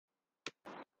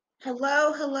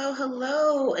Hello, hello,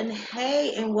 hello, and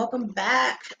hey, and welcome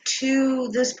back to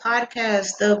this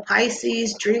podcast, the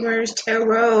Pisces Dreamers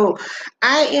Tarot.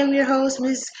 I am your host,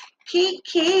 Miss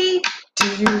Kiki.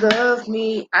 Do you love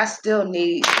me? I still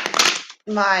need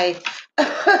my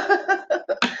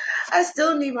I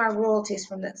still need my royalties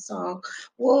from that song.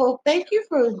 Well, thank you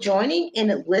for joining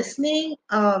and listening.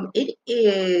 It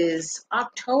is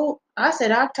October. I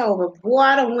said October. Boy,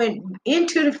 I done went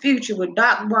into the future with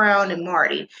Doc Brown and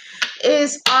Marty.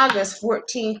 It's August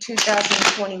 14th,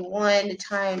 2021. The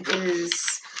time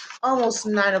is almost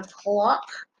 9 o'clock.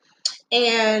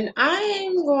 And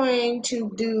I'm going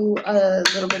to do a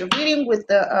little bit of reading with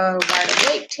the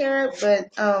Rider-Waite Tarot,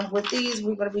 but with these,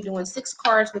 we're going to be doing 6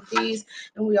 cards with these,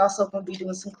 and we also going to be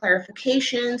doing some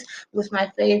clarifications with my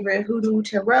favorite Hoodoo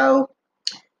Tarot.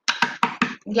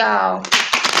 Y'all,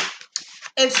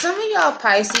 if some of y'all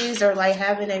Pisces are like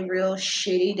having a real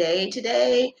shitty day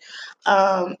today,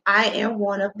 I am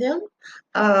one of them.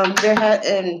 There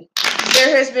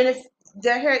has been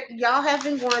y'all have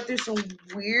been going through some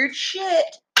weird shit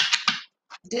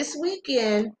this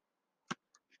weekend,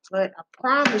 but I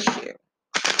promise you,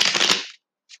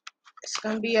 it's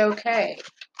gonna be okay.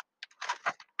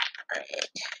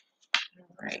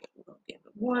 All right, we'll give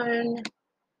it one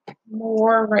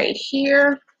more right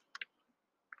here.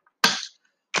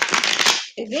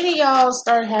 If any of y'all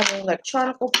start having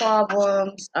electronical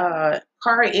problems,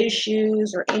 card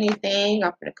issues, or anything,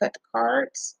 I'm gonna cut the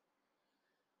cards.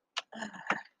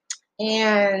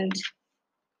 And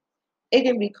it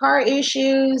can be car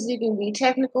issues, it can be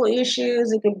technical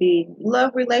issues, it can be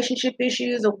love relationship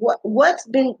issues, or what's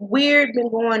been weird been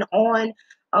going on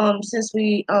since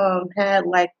we had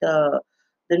like the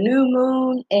new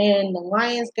moon and the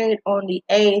Lionsgate on the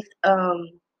 8th.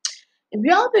 If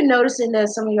y'all been noticing that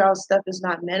some of y'all stuff is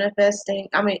not manifesting,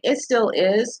 I mean it still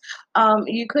is.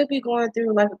 You could be going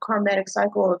through like a karmatic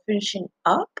cycle of finishing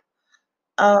up.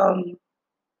 Um,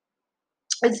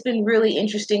 it's been really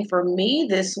interesting for me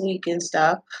this week and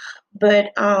stuff.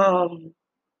 But I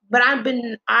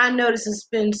noticed it's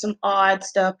been some odd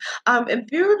stuff.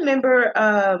 If you remember,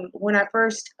 when I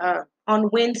first on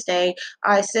Wednesday,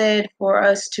 I said for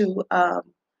us to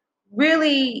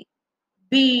really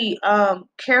be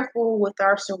careful with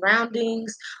our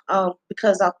surroundings,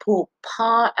 because I pulled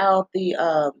Pa out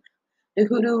the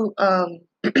Hoodoo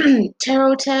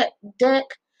tarot deck,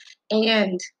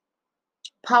 and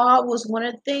Paul was one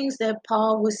of the things that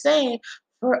Paul was saying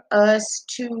for us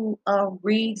to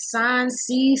read signs,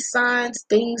 see signs,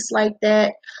 things like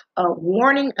that,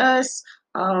 warning us.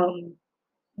 Um,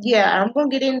 yeah, I'm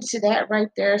going to get into that right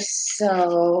there.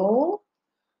 So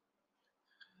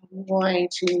I'm going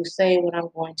to say what I'm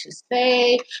going to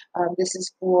say. This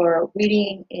is for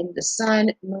reading in the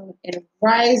sun, moon, and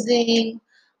rising,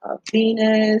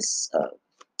 Venus,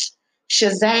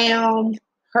 Shazam,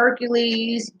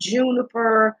 Hercules,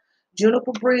 Juniper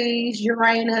Breeze,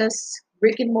 Uranus,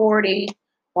 Rick and Morty,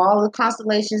 all the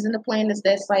constellations and the planets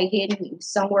that's like hidden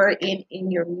somewhere in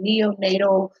your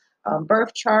neonatal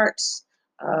birth charts.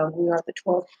 We are the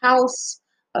 12th house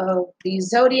of the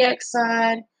zodiac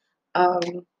sign.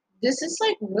 Um, this is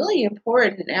like really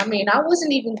important. I mean, I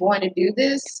wasn't even going to do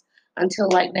this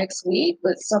until like next week,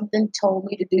 but something told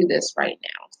me to do this right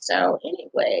now. So,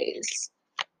 anyways.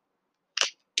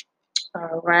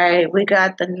 All right, we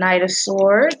got the Knight of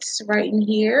Swords right in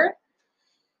here.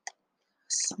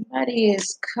 Somebody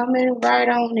is coming right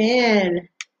on in.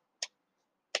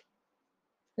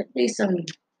 Could be something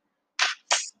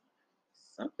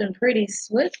pretty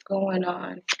swift going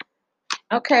on.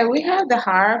 Okay, we have the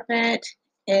Hierophant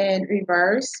in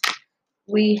reverse.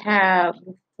 We have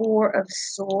the Four of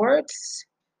Swords.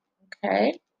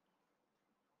 Okay,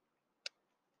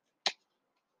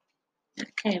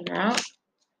 that came out.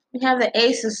 We have the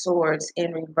Ace of Swords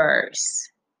in reverse.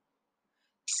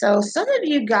 So some of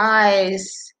you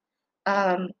guys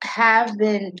have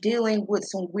been dealing with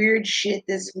some weird shit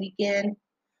this weekend.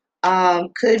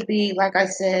 Could be, like I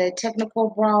said, technical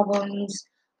problems,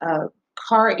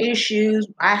 car issues.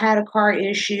 I had a car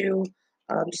issue,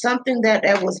 something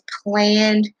that was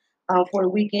planned for the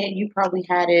weekend. You probably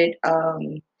had it,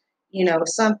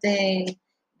 something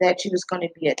that you was going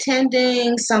to be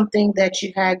attending, something that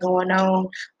you had going on.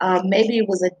 Maybe it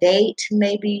was a date,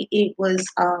 maybe it was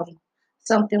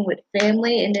something with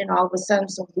family, and then all of a sudden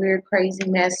some weird, crazy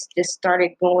mess just started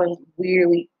going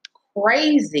weirdly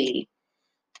crazy.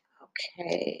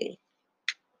 Okay.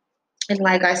 And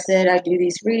like I said, I do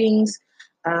these readings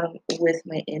with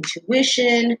my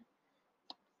intuition.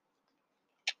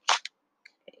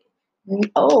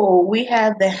 Oh, we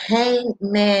have the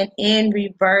Hangman in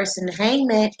reverse, and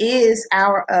Hangman is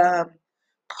our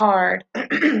card,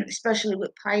 especially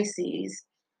with Pisces.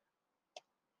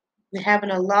 We're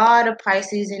having a lot of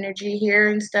Pisces energy here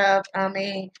and stuff. I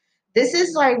mean, this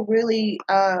is like really,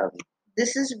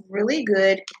 this is really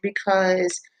good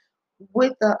because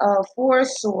with the Four of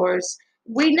Swords,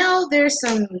 we know there's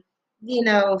some,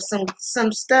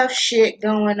 some stuff shit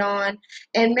going on,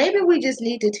 and maybe we just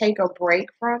need to take a break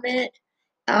from it.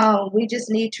 We just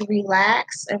need to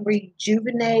relax and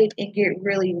rejuvenate and get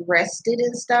really rested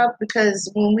and stuff because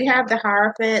when we have the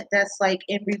Hierophant that's like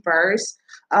in reverse,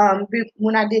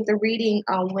 when I did the reading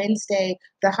on Wednesday,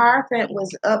 the Hierophant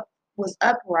was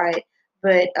upright,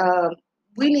 but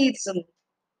we need some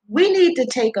we need to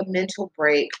take a mental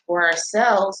break for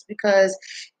ourselves because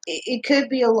it could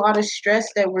be a lot of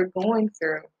stress that we're going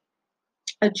through.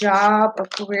 A job, a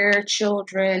career,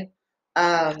 children,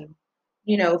 um,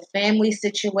 family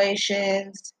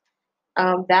situations,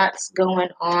 that's going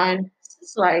on. This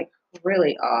is like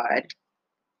really odd.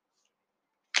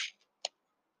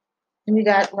 And we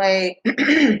got like,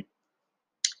 we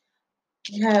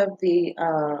have the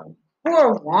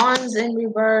Four of Wands in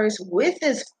reverse with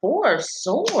his Four of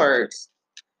Swords.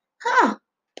 Huh,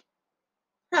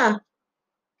 huh.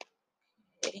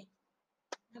 Okay.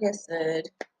 Like I said,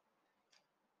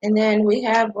 and then we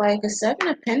have like a Seven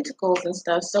of Pentacles and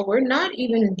stuff. So we're not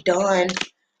even done.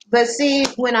 But see,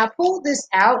 when I pulled this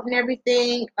out and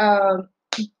everything,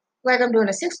 like I'm doing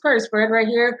a 6 card spread right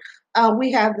here,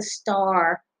 we have the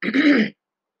Star. And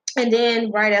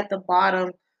then right at the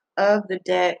bottom of the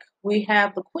deck, we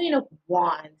have the Queen of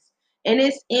Wands. And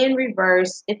it's in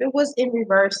reverse. If it was in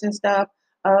reverse and stuff,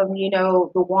 the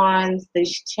wands,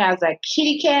 she has a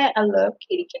kitty cat. I love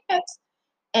kitty cats.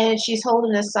 And she's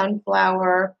holding a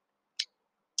sunflower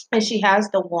and she has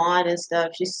the wand and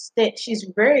stuff. She's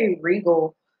very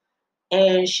regal,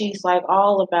 and she's like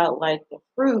all about like the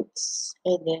fruits.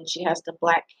 And then she has the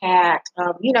black cat.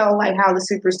 Like how the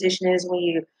superstition is when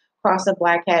you cross a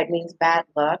black cat means bad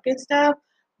luck and stuff.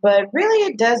 But really,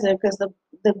 it doesn't because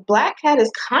the black cat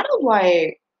is kind of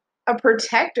like a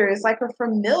protector. It's like a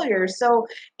familiar. So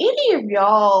any of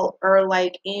y'all are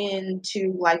like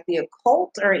into like the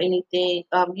occult or anything,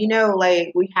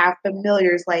 like we have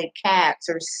familiars like cats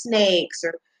or snakes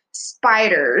or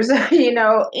spiders,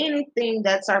 anything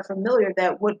that's our familiar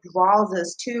that what draws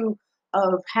us to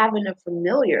of having a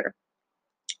familiar.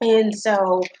 And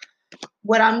so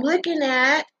what I'm looking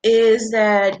at is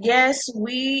that yes,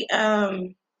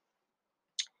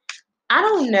 I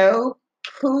don't know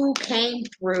who came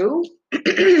through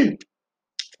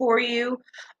for you.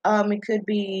 It could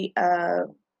be,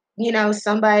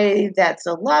 somebody that's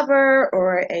a lover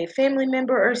or a family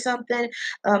member or something.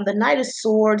 The Knight of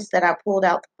Swords that I pulled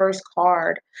out the first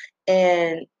card,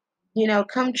 and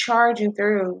come charging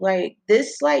through like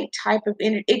this, like type of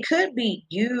energy. It could be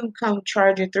you come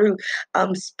charging through,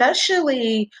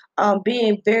 especially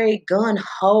being very gun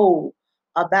ho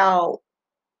about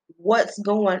what's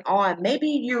going on. Maybe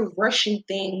you're rushing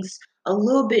things a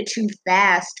little bit too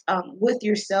fast with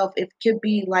yourself. It could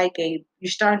be like you're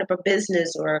starting up a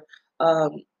business or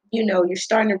um, you're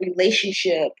starting a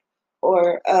relationship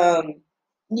or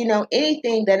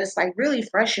anything that is like really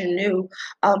fresh and new.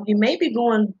 You may be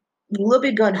going a little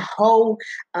bit gun ho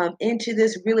into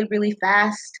this really really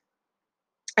fast,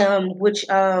 which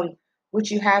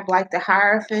you have like the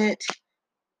Hierophant.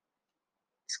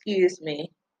 Excuse me.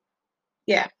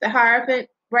 Yeah, the Hierophant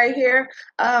right here.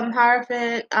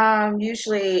 Hierophant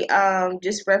usually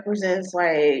just represents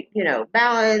like,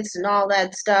 balance and all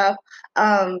that stuff.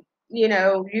 Um,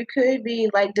 you could be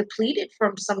like depleted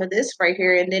from some of this right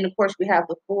here. And then of course we have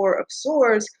the Four of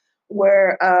Swords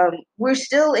where we're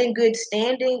still in good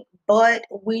standing, but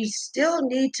we still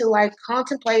need to like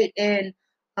contemplate and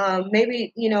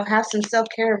maybe, have some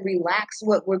self-care and relax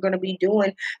what we're going to be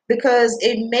doing because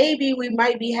it may be we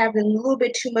might be having a little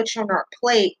bit too much on our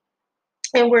plate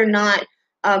and we're not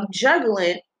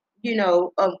juggling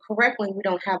correctly. We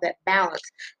don't have that balance.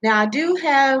 Now I do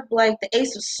have like the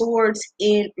Ace of Swords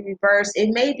in reverse. It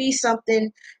may be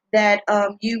something that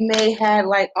you may have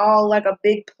like all like a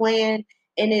big plan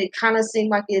and it kind of seemed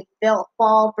like it fell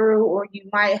fall through, or you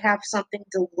might have something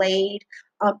delayed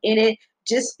in it.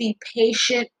 Just be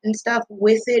patient and stuff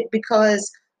with it because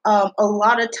a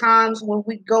lot of times when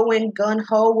we go in gun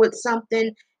ho with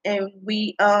something and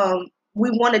we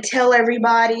want to tell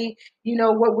everybody,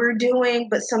 what we're doing,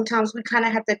 but sometimes we kind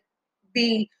of have to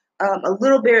be a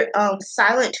little bit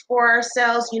silent for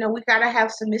ourselves. We got to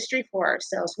have some mystery for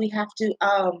ourselves. We have to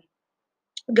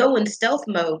go in stealth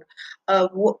mode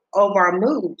of our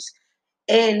moves.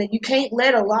 And you can't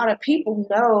let a lot of people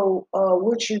know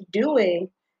what you're doing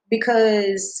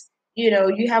because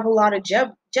you have a lot of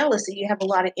jealousy, you have a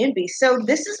lot of envy. So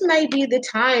this is maybe the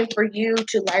time for you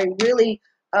to like really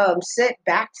sit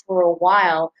back for a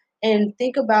while and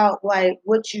think about like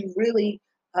what you really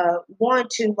want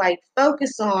to like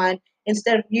focus on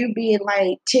instead of you being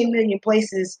like 10 million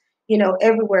places,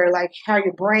 everywhere, like how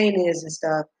your brain is and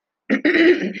stuff.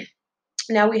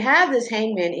 Now we have this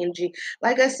hangman energy.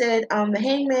 Like I said, the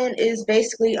hangman is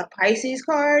basically a Pisces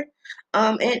card,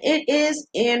 and it is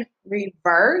in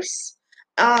reverse.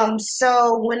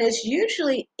 So when it's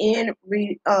usually in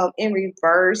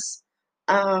reverse,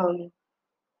 um,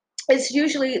 it's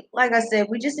usually, like I said,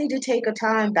 we just need to take a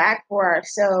time back for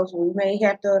ourselves. We may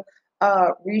have to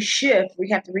reshift, we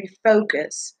have to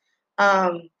refocus.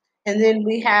 Um, and then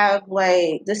we have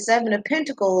like the Seven of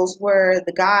Pentacles, where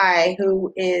the guy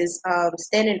who is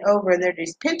standing over, and there are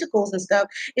these pentacles and stuff.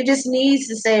 It just needs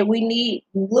to say we need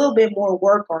a little bit more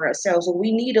work on ourselves, or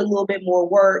we need a little bit more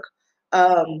work.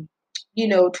 Um,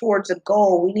 towards a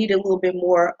goal, we need a little bit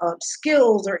more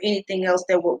skills or anything else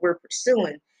that what we're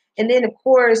pursuing. And then, of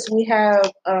course, we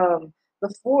have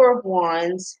the Four of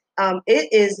Wands.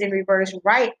 It is in reverse,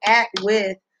 right at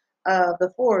with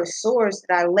the Four of Swords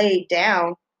that I laid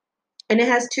down. And it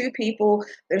has two people,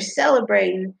 they're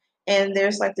celebrating, and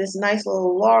there's like this nice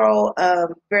little laurel,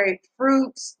 very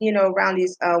fruits, around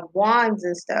these wands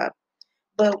and stuff.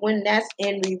 But when that's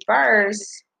in reverse,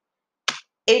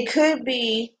 it could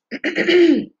be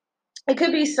it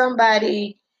could be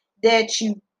somebody that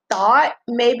you thought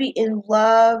maybe in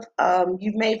love.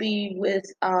 You may be with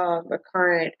a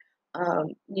current,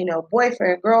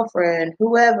 boyfriend, girlfriend,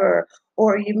 whoever,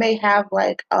 or you may have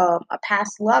like a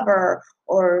past lover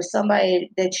or somebody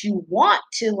that you want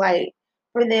to like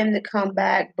for them to come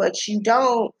back, but you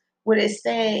don't. What it's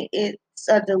saying, it's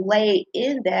a delay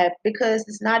in that because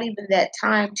it's not even that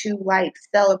time to like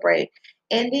celebrate.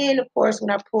 And then, of course, when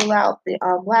I pull out the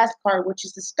last card, which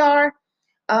is the star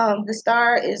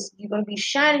is you're going to be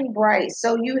shining bright.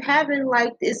 So you having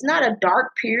like, it's not a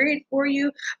dark period for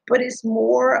you, but it's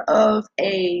more of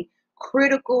a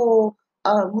critical,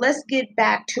 let's get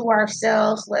back to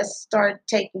ourselves. Let's start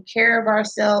taking care of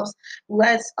ourselves.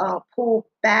 Let's pull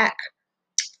back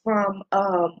from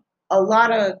a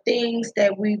lot of things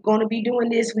that we're going to be doing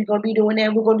this, we're going to be doing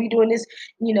that, we're going to be doing this.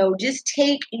 Just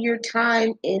take your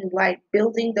time in like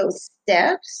building those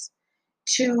steps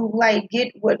to like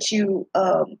get what you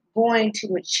going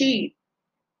to achieve,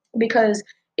 because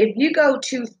if you go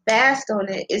too fast on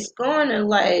it, it's going to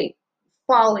like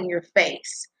fall in your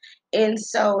face. And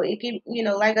so it can,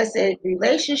 like I said,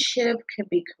 relationship can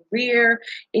be career.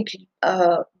 It can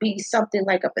be something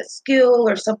like of a skill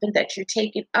or something that you're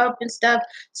taking up and stuff.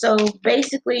 So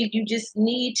basically, you just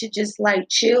need to just like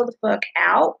chill the fuck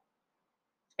out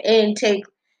and take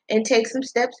some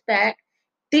steps back,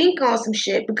 think on some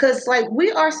shit, because like we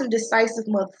are some decisive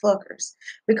motherfuckers,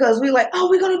 because we like, oh,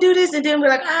 we're gonna do this, and then we're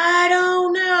like, I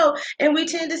don't know, and we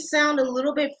tend to sound a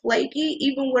little bit flaky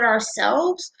even with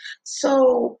ourselves.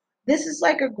 So this is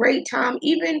like a great time,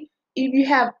 even if you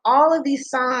have all of these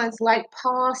signs, like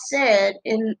Paul said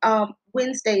in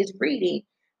Wednesday's reading.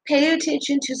 Pay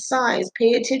attention to signs,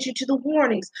 pay attention to the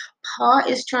warnings. Paul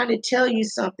is trying to tell you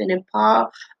something, and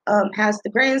Paul has the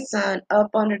grandson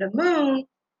up under the moon,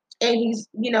 and he's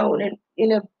in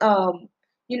a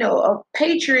a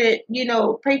patriot,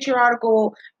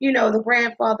 patriarchal, the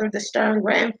grandfather, the stern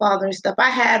grandfather and stuff. I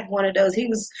had one of those.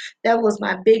 That was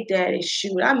my big daddy.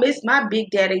 Shoot, I miss my big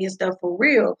daddy and stuff for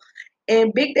real.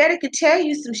 And Big Daddy could tell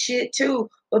you some shit too,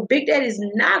 but Big Daddy's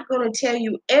not gonna tell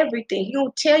you everything. He gonna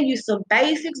tell you some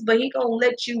basics, but he gonna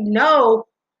let you know,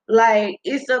 like,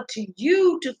 it's up to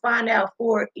you to find out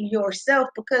for yourself.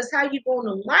 Because how you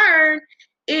gonna learn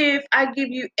if I give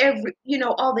you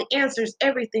all the answers,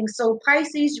 everything? So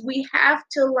Pisces, we have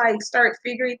to like start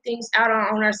figuring things out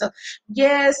on ourselves.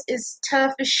 Yes, it's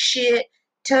tough as shit,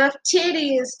 tough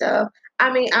titty and stuff.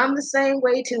 I mean, I'm the same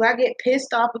way too. I get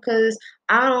pissed off because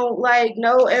I don't like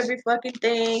know every fucking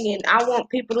thing, and I want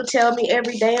people to tell me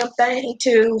every damn thing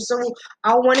too. So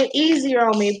I want it easier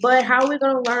on me. But how are we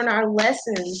gonna learn our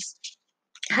lessons?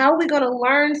 How are we gonna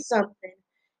learn something?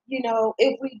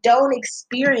 If we don't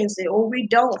experience it or we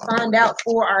don't find out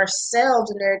for ourselves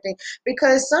and everything.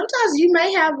 Because sometimes you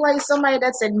may have like somebody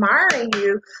that's admiring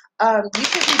you. You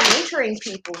could be mentoring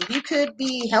people. You could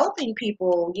be helping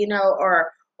people.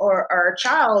 Or a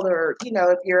child, or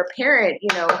if you're a parent,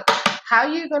 how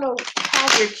you gonna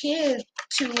have your kids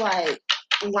to like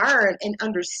learn and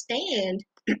understand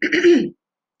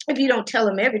if you don't tell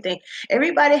them everything?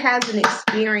 Everybody has an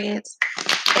experience.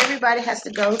 Everybody has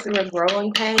to go through a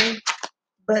growing pain.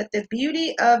 But the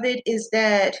beauty of it is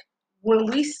that when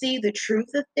we see the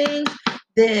truth of things,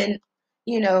 then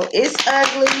it's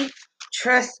ugly,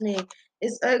 Trust me,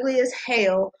 it's ugly as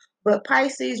hell. But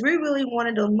Pisces, we really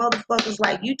wanted those motherfuckers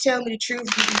like you tell me the truth,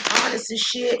 you be honest and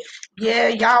shit. Yeah,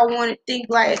 y'all want to think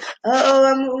like, oh,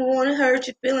 I'm gonna want to hurt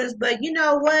your feelings, but you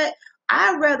know what?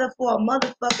 I'd rather for a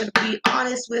motherfucker to be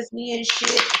honest with me and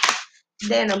shit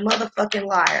than a motherfucking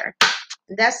liar.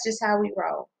 That's just how we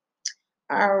roll.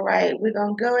 All right, we're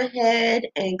gonna go ahead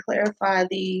and clarify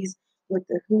these with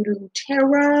the Hoodoo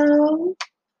Tarot.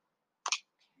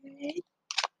 Okay.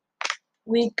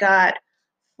 We got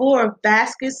four of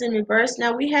baskets in reverse.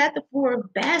 Now we had the four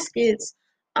of baskets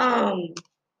um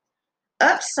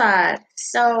upside.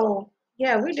 So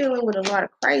yeah, we're dealing with a lot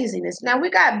of craziness. Now we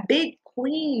got big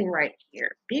queen right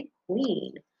here. Big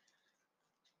queen.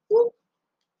 Whoop.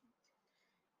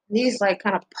 These like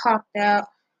kind of popped out.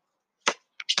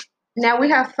 Now we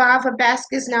have five of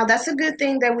baskets. Now that's a good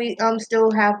thing that we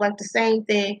still have like the same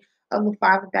thing of the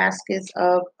five of baskets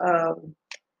of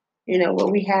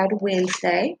what we had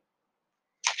Wednesday.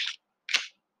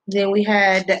 Then we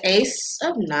had the ace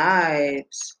of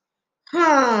knives.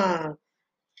 Huh.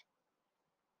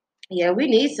 Yeah, we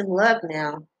need some luck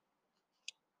now.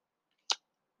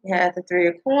 We have the three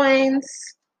of coins.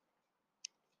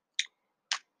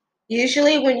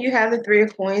 Usually when you have the three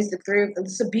of coins,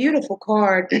 it's a beautiful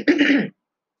card.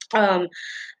 um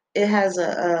it has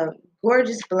a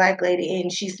gorgeous black lady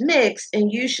and she's mixed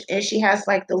and she has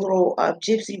like the little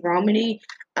gypsy romany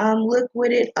look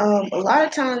with it. A lot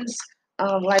of times,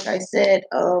 like I said,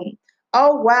 oh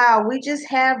wow, we just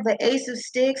have the ace of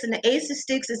sticks, and the ace of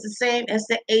sticks is the same as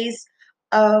the ace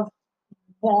of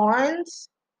wands,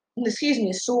 excuse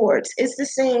me, swords. It's the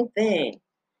same thing.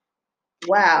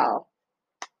 Wow.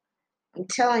 I'm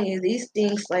telling you, these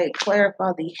things like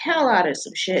clarify the hell out of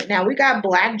some shit. Now we got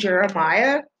Black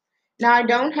Jeremiah. Now I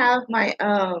don't have my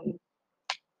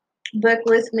book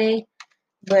with me,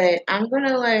 but I'm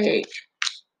gonna like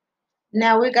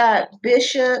now we got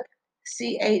Bishop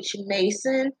C.H.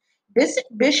 Mason.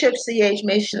 Bishop C.H.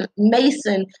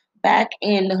 Mason back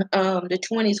in the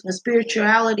 20s when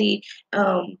spirituality,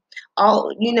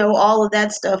 all of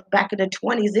that stuff back in the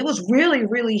 20s. It was really,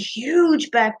 really huge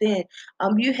back then.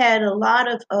 You had a lot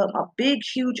of a big,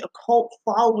 huge occult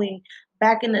following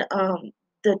back in the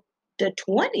the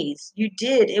 20s. You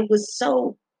did. It was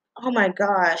so, oh my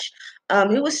gosh.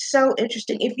 It was so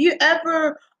interesting. If you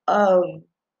ever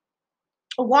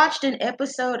watched an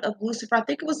episode of Lucifer. I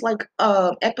think it was like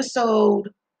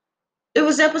episode. It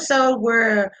was episode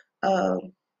where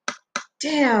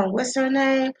damn, what's her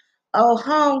name? Oh,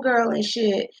 homegirl and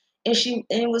shit. And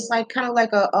it was like kind of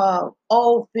like a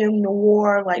old film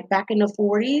noir, like back in the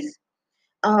 40s.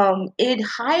 It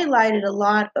highlighted a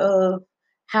lot of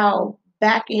how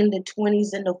back in the 20s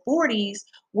and the 40s,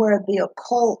 where the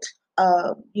occult,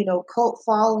 cult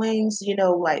followings,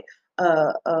 like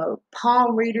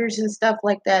palm readers and stuff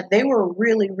like that, they were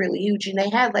really, really huge. And they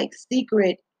had like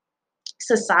secret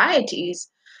societies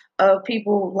of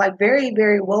people, like very,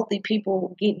 very wealthy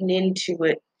people getting into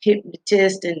it,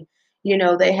 hypnotists, and,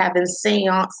 they having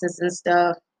seances and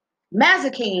stuff.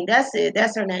 Mazikeen, that's it.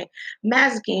 That's her name.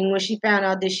 Mazikeen, when she found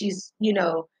out that she's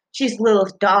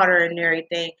Lilith's daughter and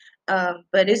everything.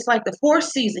 But it's like the fourth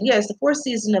season. Yeah, it's the fourth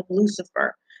season of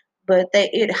Lucifer. But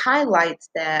it highlights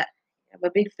that. I'm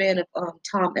a big fan of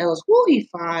Tom Ellis. Woo, he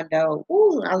fine though.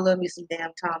 Woo, I love me some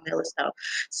damn Tom Ellis though.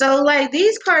 So like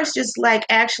these cards just like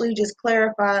actually just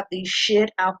clarify the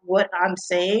shit of what I'm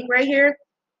saying right here.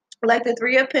 Like the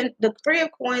three of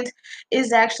coins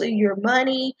is actually your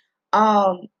money.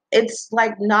 It's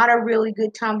like not a really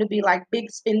good time to be like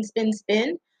big spin, spin,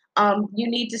 spin. You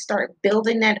need to start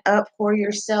building that up for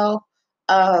yourself.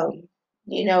 Um,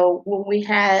 when we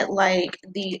had like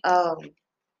mm,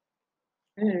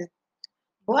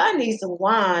 boy, I need some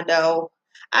wine though.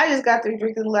 I just got through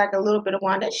drinking like a little bit of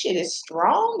wine. That shit is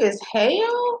strong as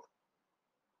hell,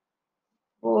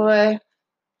 boy.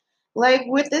 Like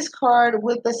with this card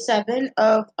with the seven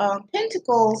of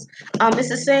pentacles, it's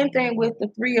the same thing with the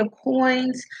three of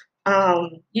coins.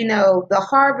 The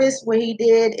harvest what he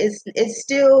did is it's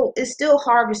still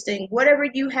harvesting. Whatever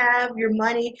you have, your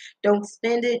money, don't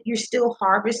spend it. You're still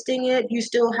harvesting it. You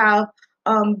still have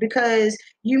because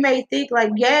you may think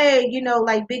like, yay,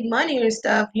 like big money and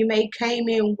stuff. You may came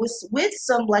in with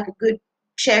some like a good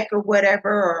check or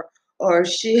whatever, or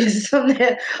shit, some of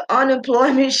that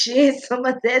unemployment shit, some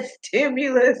of that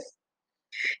stimulus,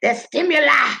 that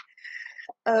stimuli,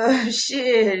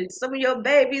 shit, some of your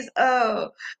babies,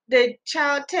 the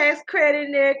child tax credit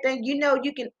and everything.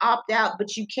 You can opt out,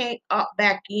 but you can't opt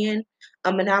back in.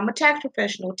 And I'm a tax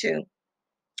professional too,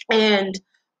 and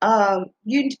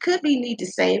you could be need to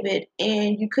save it,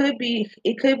 and it could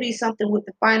be something with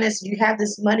the finance. You have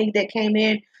this money that came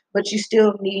in but you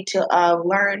still need to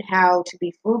learn how to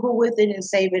be frugal with it and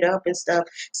save it up and stuff.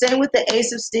 Same with the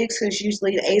Ace of Sticks, because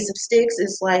usually the Ace of Sticks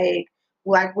is like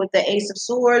with the Ace of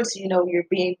Swords, you're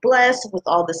being blessed with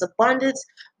all this abundance.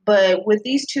 But with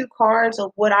these two cards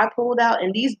of what I pulled out,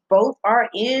 and these both are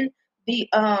in the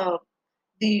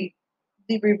the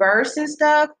the reverse and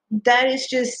stuff, that is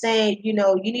just saying, you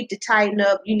need to tighten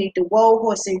up, you need to whoa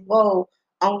horsey whoa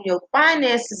on your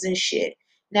finances and shit.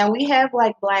 Now we have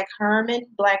like Black Herman.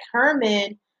 Black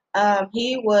Herman,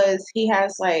 he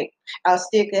has like a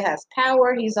stick that has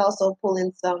power. He's also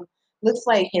pulling some looks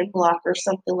like hemlock or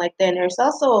something like that. And there's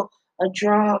also a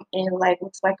drum and like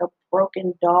looks like a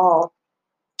broken doll.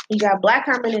 You got Black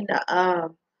Herman in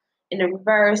the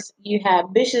reverse. You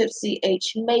have Bishop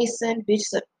C.H. Mason.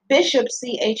 Bishop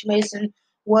C.H. Mason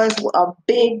was a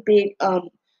big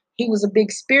he was a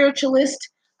big spiritualist.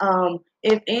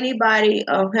 If anybody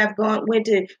have gone went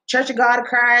to Church of God of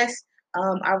Christ,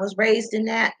 I was raised in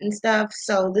that and stuff.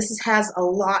 So has a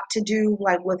lot to do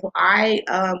like with what I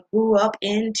grew up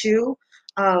into.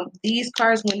 These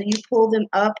cards, when you pull them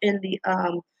up in the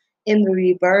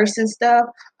reverse and stuff,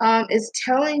 it's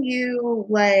telling you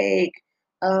like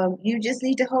you just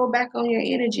need to hold back on your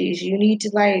energies. You need to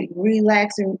like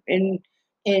relax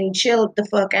and chill the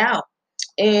fuck out.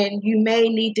 And you may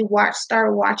need to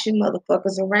start watching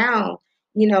motherfuckers around,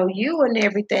 you and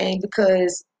everything,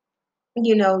 because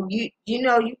you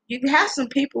have some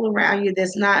people around you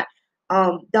that's not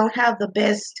don't have the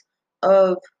best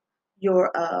of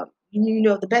your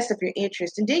the best of your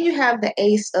interest. And then you have the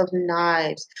Ace of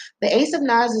Knives. The Ace of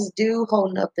Knives is dude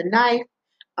holding up the knife.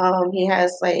 He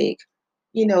has like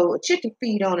chicken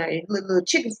feet on it, little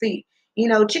chicken feet.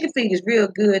 Chicken feet is real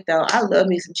good though. I love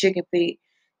me some chicken feet.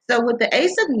 So with the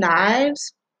Ace of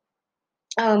Knives,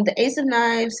 the Ace of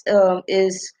Knives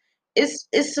is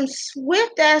some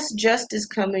swift ass justice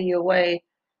coming your way.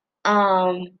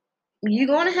 um, you're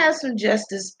going to have some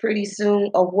justice pretty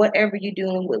soon of whatever you're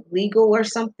doing with legal or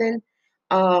something.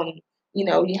 Um, you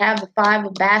have the Five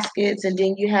of Baskets, and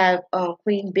then you have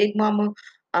Queen Big Mama.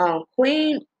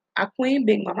 Queen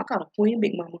Big Mama. I call her Queen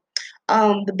Big Mama.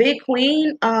 The Big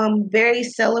Queen, very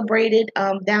celebrated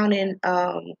down in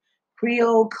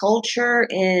Creole culture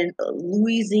in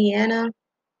Louisiana.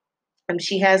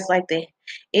 She has like the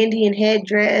Indian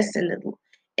headdress and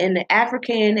the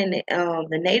African and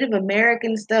the Native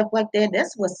American stuff like that.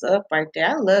 That's what's up right there.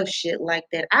 I love shit like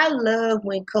that. I love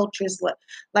when cultures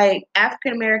like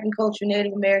African American culture,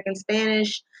 Native American,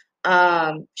 Spanish,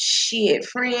 shit,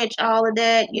 French, all of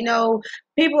that.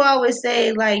 People always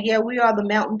say like, yeah, we are the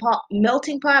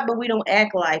melting pot, but we don't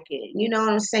act like it. You know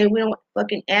what I'm saying? We don't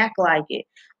fucking act like it.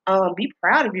 Be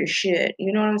proud of your shit.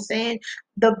 You know what I'm saying?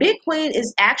 The Big Queen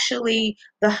is actually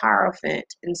the Hierophant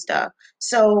and stuff.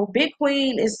 So Big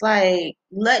Queen is like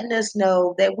letting us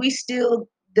know that we still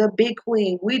the Big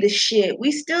Queen. We the shit.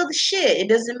 We still the shit. It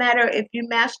doesn't matter if you're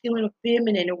masculine or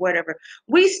feminine or whatever.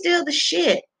 We still the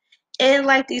shit. And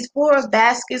like these Four of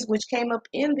Baskets, which came up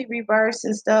in the reverse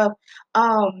and stuff,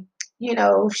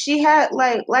 she had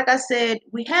like I said,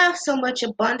 we have so much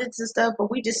abundance and stuff,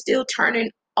 but we just still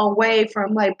turning away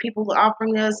from like people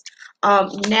offering us.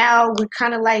 Now we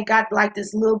kind of like got like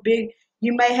this little big.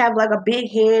 You may have like a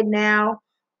big head now.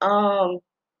 Um,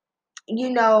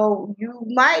 you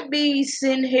might be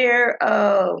sitting here,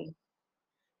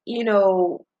 you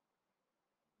know,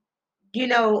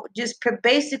 just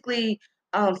basically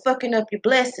fucking up your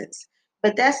blessings.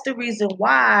 But that's the reason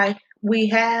why we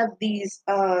have these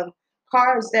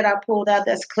cards that I pulled out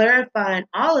that's clarifying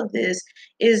all of this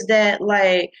is that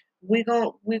like like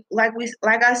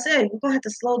I said, we're gonna have to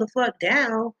slow the fuck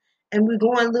down, and we're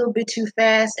going a little bit too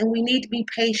fast, and we need to be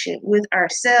patient with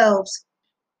ourselves.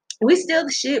 We still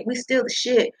the shit. We still the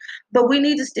shit, but we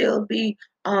need to still be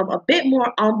a bit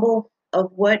more humble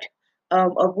of what's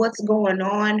going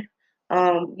on.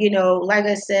 Like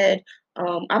I said,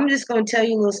 I'm just gonna tell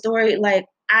you a little story. Like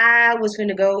I was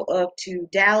gonna go up to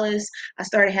Dallas. I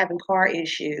started having car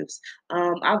issues.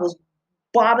 I was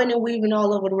bobbing and weaving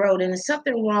all over the road, and there's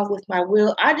something wrong with my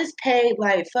wheel. I just paid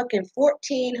like fucking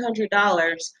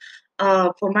 $1,400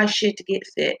 for my shit to get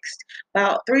fixed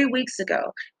about 3 weeks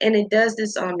ago, and it does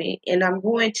this on me. And I'm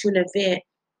going to an event,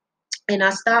 and I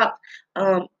stopped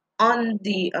on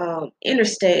the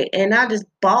interstate, and I just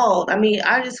bawled. I mean,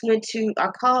 I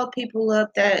called people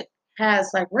up that has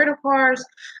like rental cars.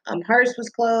 Hers was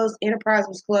closed, Enterprise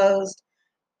was closed,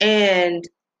 and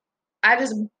I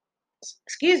just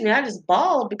excuse me, I just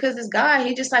bawled because this guy,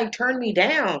 he just like turned me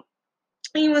down.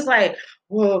 He was like,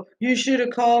 "Well, you should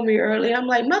have called me early." I'm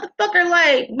like, "Motherfucker,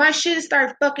 like my shit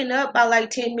started fucking up by like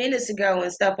 10 minutes ago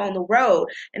and stuff on the road,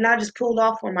 and I just pulled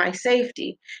off for my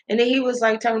safety." And then he was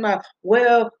like talking about,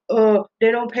 "Well,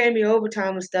 they don't pay me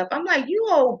overtime and stuff." I'm like, "You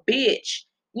old bitch."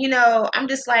 I'm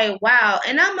just like, wow.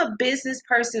 And I'm a business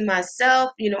person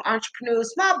myself, entrepreneur,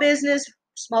 small business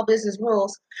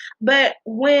rules. But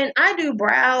when I do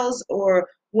browse or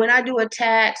when I do a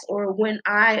tax or when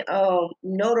I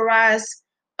notarize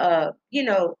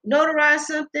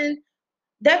something,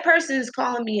 that person is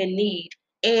calling me in need.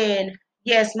 And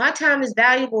yes, my time is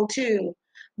valuable too,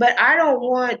 but I don't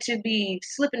want to be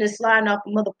slipping and sliding off a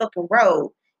motherfucking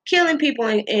road, killing people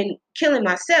and killing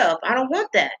myself. I don't want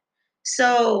that.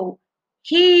 So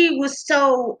he was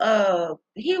such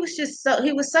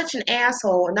an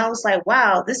asshole. And I was like,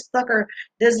 wow, this fucker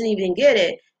doesn't even get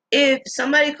it. If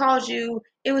somebody calls you,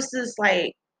 it was just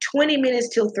like 20 minutes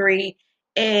till 3,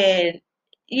 and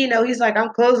he's like, I'm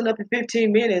closing up in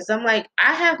 15 minutes. I'm like,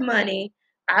 I have money.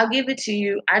 I'll give it to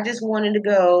you. I just wanted to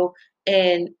go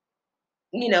and,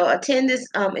 attend this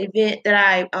event that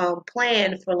I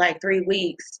planned for like 3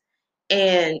 weeks.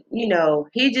 And,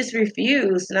 he just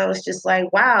refused. And I was just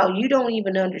like, wow, you don't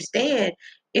even understand.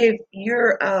 If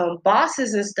your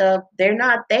bosses and stuff, they're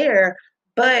not there,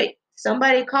 but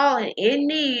somebody calling in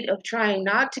need of trying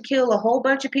not to kill a whole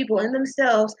bunch of people in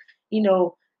themselves, you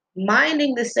know,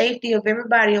 minding the safety of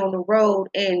everybody on the road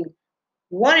and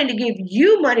wanting to give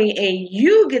you money and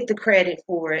you get the credit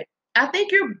for it. I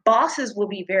think your bosses will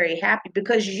be very happy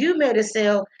because you made a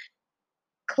sale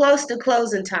close to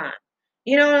closing time.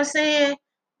 You know what I'm saying?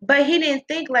 But he didn't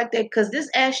think like that because this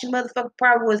ashy motherfucker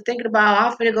probably was thinking about,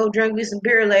 I'm finna go drink me some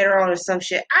beer later on or some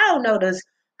shit. I don't know, this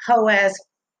hoe ass,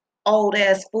 old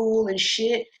ass fool and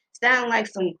shit. Sound like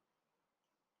some,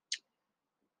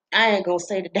 I ain't gonna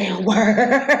say the damn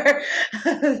word.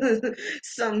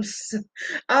 some,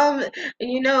 um,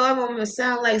 I'm gonna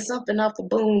sound like something off the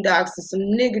Boondocks and some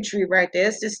niggatry right there.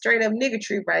 It's just straight up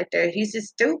niggatry right there. He's just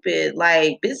stupid.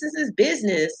 Like business is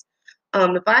business.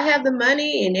 If I have the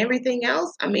money and everything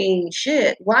else, I mean,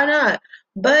 shit, why not?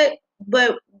 But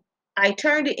I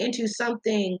turned it into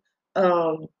something.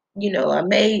 I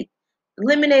made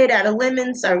lemonade out of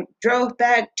lemons. I drove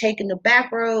back, taking the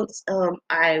back roads.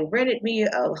 I rented me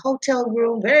a hotel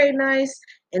room, very nice,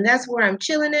 and that's where I'm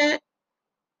chilling at.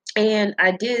 And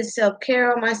I did self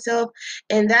care on myself,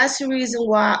 and that's the reason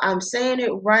why I'm saying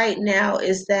it right now.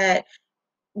 Is that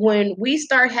when we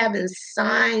start having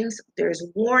signs, there's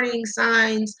warning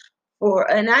signs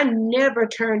and I never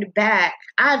turned back.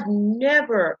 I've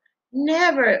never,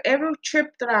 every trip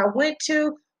that I went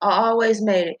to, I always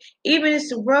made it. Even if it's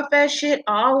some rough ass shit,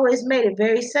 I always made it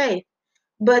very safe.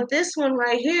 But this one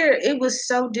right here, it was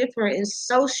so different and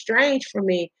so strange for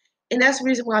me. And that's the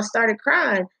reason why I started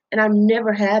crying. And I've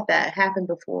never had that happen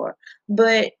before.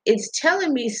 But it's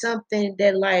telling me something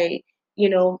that, like,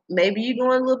 maybe you're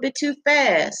going a little bit too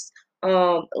fast.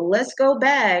 Let's go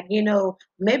back.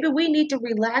 Maybe we need to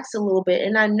relax a little bit.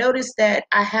 And I noticed that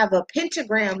I have a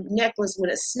pentagram necklace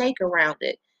with a snake around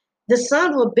it. The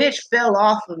son of a bitch fell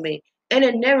off of me, and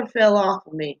it never fell off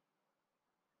of me.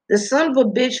 The son of a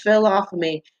bitch fell off of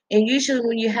me. And usually,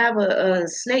 when you have a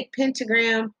snake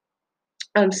pentagram,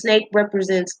 snake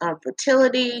represents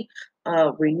fertility,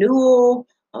 renewal,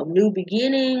 new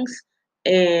beginnings,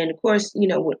 and of course,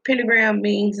 what pentagram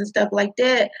means and stuff like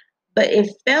that. But it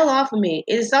fell off of me.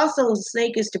 It's also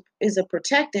snake is a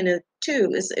protecting it too.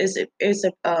 It's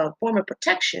a form of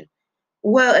protection.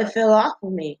 Well, it fell off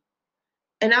of me,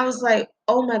 and I was like,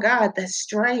 oh my god, that's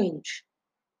strange.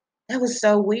 That was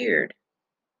so weird.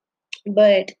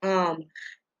 But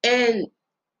and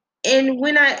and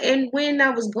when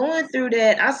I was going through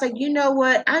that, I was like, you know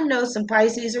what? I know some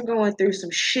Pisces are going through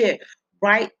some shit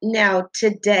right now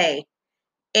today.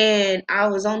 And I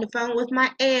was on the phone with my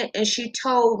aunt, and she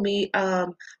told me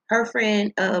her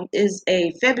friend is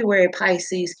a February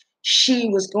Pisces. She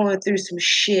was going through some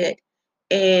shit,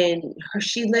 and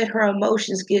she let her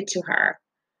emotions get to her.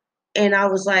 And I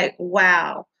was like,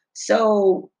 wow.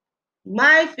 So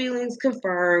my feelings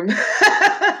confirm.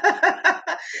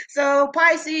 So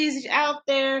Pisces out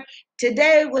there,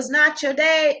 today was not your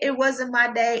day. It wasn't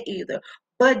my day either.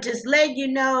 But just let you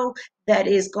know that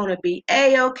it's gonna be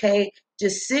a-okay.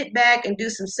 Just sit back and do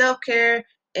some self-care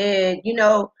and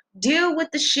deal with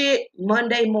the shit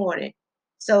Monday morning.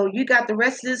 So you got the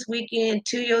rest of this weekend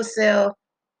to yourself.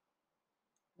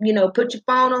 Put your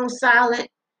phone on silent,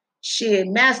 shit,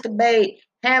 masturbate,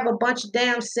 have a bunch of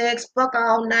damn sex, fuck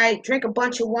all night, drink a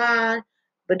bunch of wine,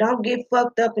 but don't get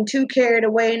fucked up and too carried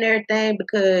away and everything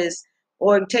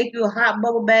or take you a hot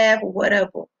bubble bath or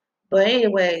whatever. But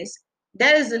anyways,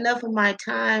 That is enough of my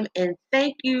time, and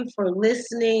thank you for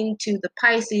listening to the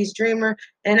Pisces Dreamer.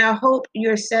 And I hope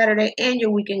your Saturday and your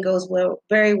weekend goes well,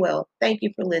 very well. Thank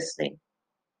you for listening.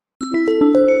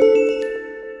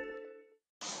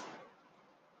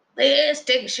 Let's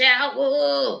take a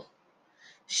shower.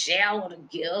 Shower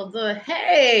together.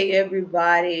 Hey,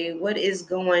 everybody, what is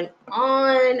going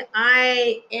on?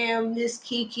 I am Miss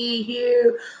Kiki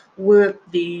here with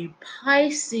the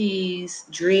Pisces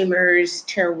Dreamers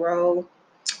Tarot,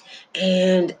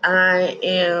 and I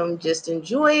am just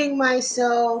enjoying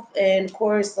myself. And of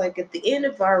course, like at the end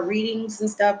of our readings and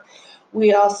stuff,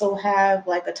 we also have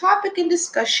like a topic and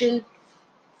discussion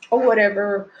or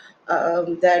whatever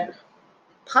that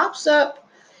pops up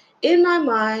in my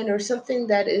mind, or something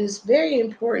that is very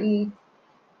important,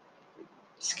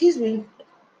 excuse me,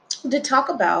 to talk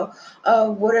about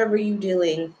whatever you're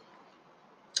dealing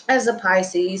as a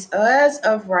Pisces, as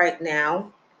of right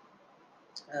now,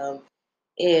 um,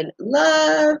 in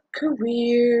love,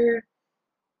 career,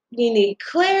 you need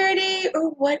clarity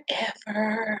or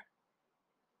whatever.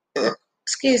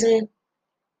 Excuse me.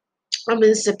 I've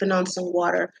been sipping on some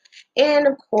water. And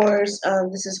of course,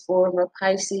 this is for my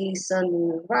Pisces, Sun,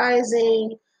 Moon,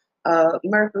 Rising,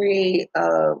 Mercury,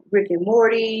 Rick and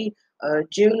Morty,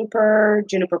 Juniper,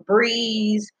 Juniper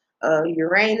Breeze,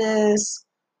 Uranus,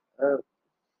 uh,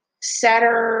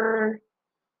 Saturn,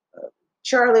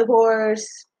 Charlie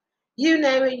Horse, you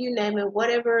name it,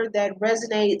 whatever that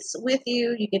resonates with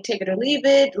you, you can take it or leave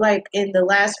it, like in the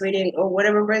last reading, or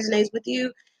whatever resonates with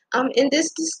you in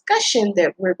this discussion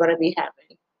that we're going to be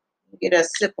having. Get a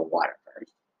sip of water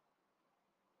first.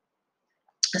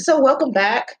 So, welcome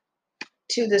back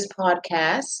to this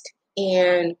podcast.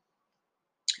 And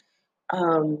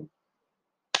um,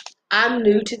 I'm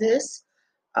new to this.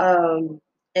 Um,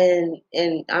 and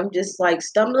I'm just like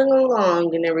stumbling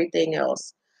along and everything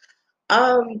else.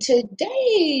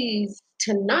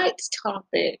 Tonight's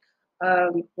topic,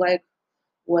 like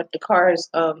what the cards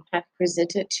have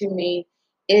presented to me,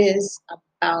 is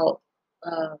about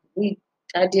we.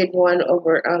 I did one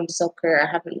over self care.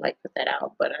 I haven't like put that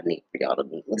out, but I need for y'all to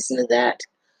listen to that.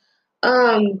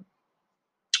 Um,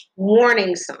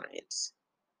 Warning signs.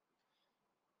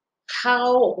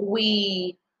 How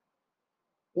we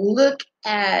look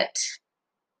at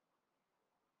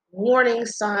warning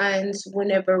signs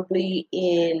whenever we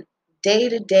in day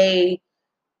to day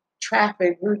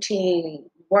traffic, routine,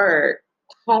 work,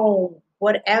 home,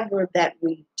 whatever that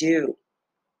we do.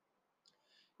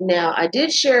 Now, I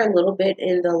did share a little bit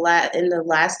in the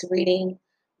last reading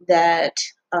that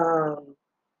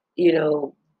you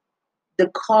know the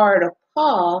card of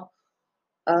Paul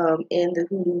in the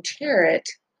Hoodoo Tarot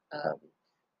um,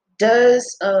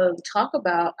 does talk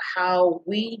about how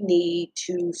we need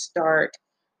to start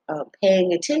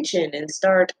paying attention and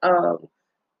start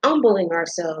humbling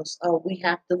ourselves. We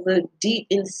have to look deep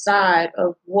inside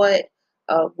of what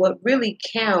really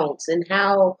counts, and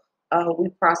how we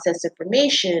process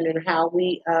information, and how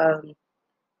we how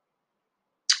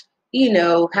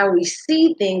we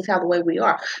see things, how the way we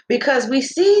are, because we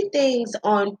see things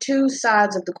on two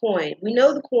sides of the coin. We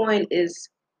know the coin is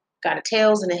got a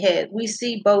tails and a head. We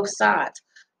see both sides,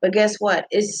 but guess what?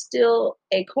 It's still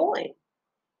a coin.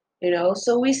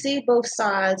 So we see both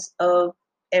sides of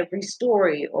every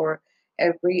story, or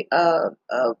every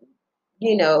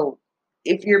you know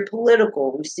if you're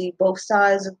political, we see both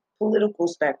sides of political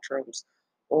spectrums,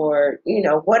 or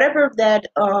whatever that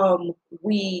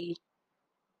we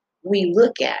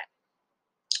look at.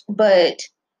 But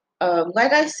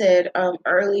like I said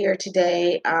earlier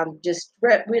today, I'm just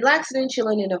relaxing and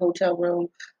chilling in a hotel room.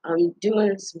 I'm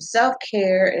doing some self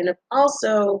care, and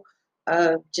also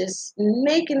just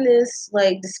making this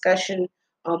like discussion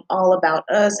all about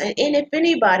us. And if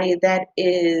anybody that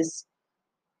is,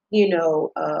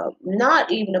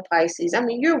 not even a Pisces, I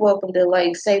mean, you're welcome to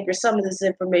like savor some of this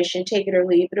information, take it or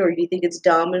leave it, or you think it's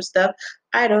dumb and stuff.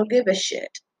 I don't give a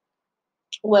shit.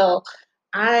 Well,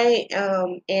 I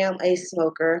am a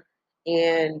smoker,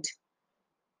 and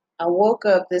I woke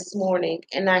up this morning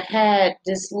and I had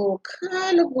this little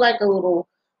kind of like a little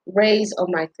raise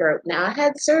on my throat. Now, I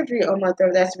had surgery on my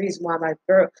throat. That's the reason why my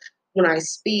throat, when I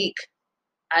speak,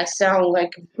 I sound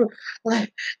like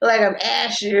like I'm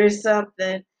ashy or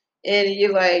something. And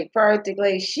you're like,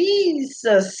 practically, she's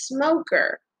a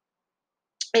smoker,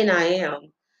 and I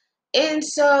am. And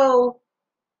so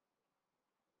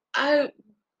I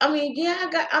I mean, yeah,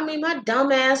 I mean, my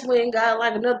dumb ass went and got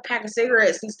like another pack of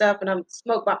cigarettes and stuff, and I'm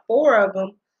smoked about four of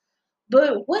them.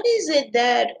 But what is it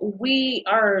that we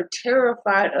are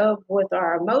terrified of with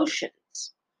our emotions?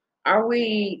 Are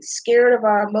we scared of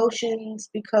our emotions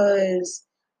because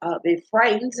it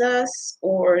frightens us,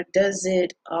 or does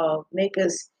it make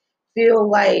us feel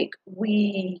like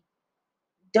we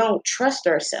don't trust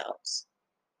ourselves?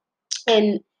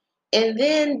 And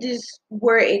then this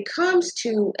where it comes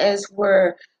to as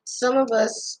where some of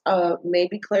us may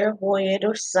be clairvoyant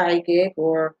or psychic,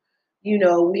 or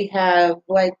we have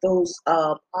like those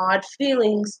odd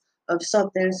feelings of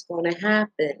something's going to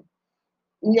happen.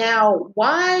 Now,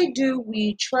 why do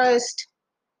we trust?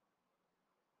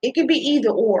 It can be either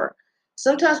or.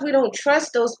 Sometimes we don't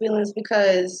trust those feelings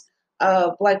because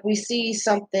like we see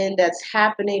something that's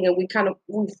happening and we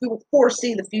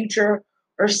foresee the future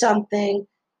or something,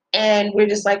 and we're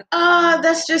just like,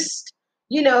 that's just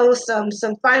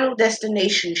some final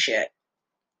destination shit.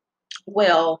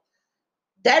 Well,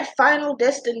 that final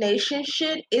destination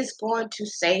shit is going to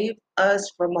save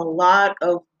us from a lot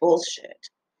of bullshit.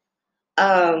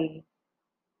 Um,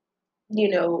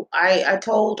 I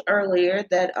told earlier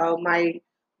that my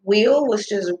wheel was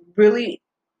just really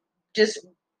just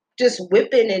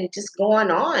whipping and just going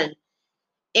on.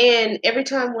 And every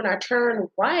time when I turn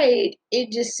right,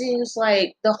 it just seems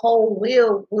like the whole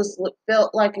wheel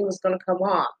felt like it was gonna come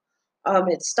off.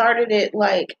 It started at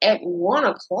like at 1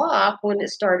 o'clock when it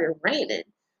started raining.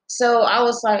 So I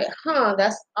was like, huh,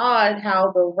 that's odd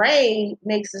how the rain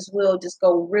makes this wheel just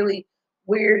go really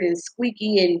weird and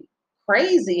squeaky and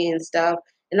crazy and stuff.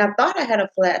 And I thought I had a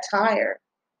flat tire.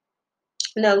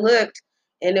 And I looked,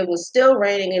 and it was still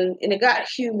raining, and it got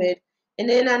humid. And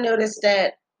then I noticed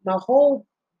that my whole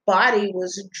body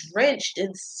was drenched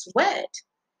in sweat.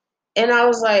 And I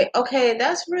was like, okay,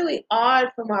 that's really odd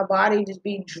for my body to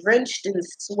be drenched in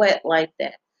sweat like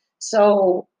that.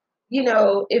 So,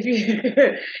 if you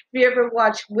if you ever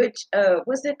watch what's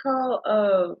it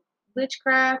called?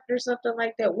 Witchcraft or something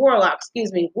like that. Warlock,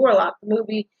 excuse me, Warlock, the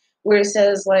movie where it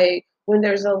says like when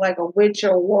there's a witch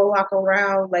or a warlock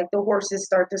around, like the horses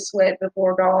start to sweat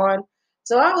before dawn.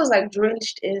 So I was like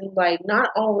drenched in like not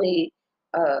only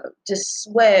just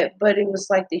sweat, but it was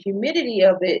like the humidity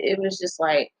of it. It was just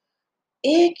like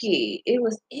icky. It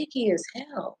was icky as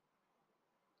hell.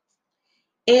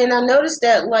 And I noticed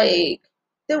that like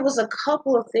there was a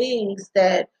couple of things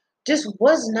that just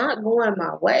was not going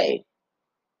my way.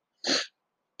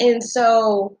 And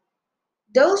so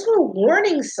those were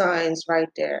warning signs right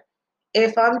there.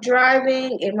 If I'm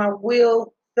driving and my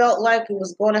wheel felt like it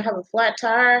was going to have a flat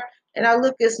tire and I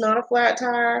look, it's not a flat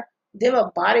tire, then my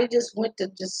body just went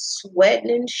to just sweating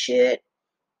and shit.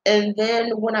 And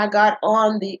then when I got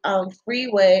on the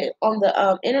freeway, on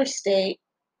the interstate,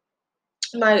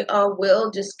 my will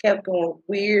just kept going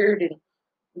weird and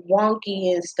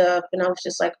wonky and stuff, and I was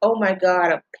just like, oh my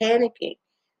god, I'm panicking.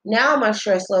 Now my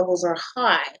stress levels are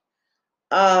high.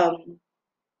 um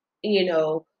you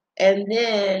know and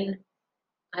then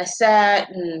I sat,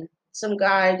 and some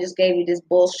guy just gave me this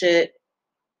bullshit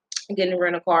getting to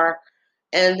rent a car.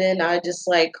 And then I just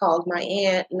like called my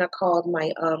aunt, and I called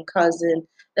my cousin,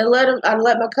 and I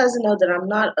let my cousin know that I'm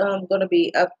not gonna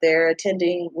be up there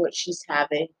attending what she's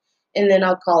having. And then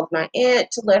I called my aunt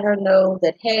to let her know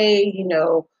that, hey,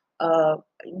 uh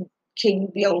can you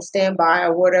be on standby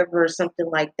or whatever, or something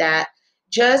like that,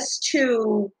 just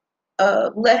to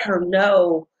let her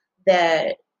know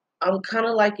that I'm kind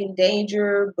of like in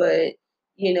danger, but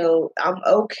I'm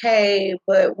okay,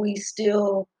 but we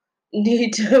still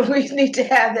need to we need to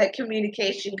have that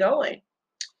communication going.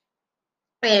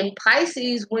 And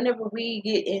Pisces, whenever we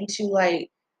get into like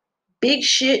big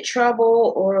shit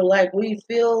trouble, or like we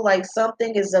feel like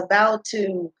something is about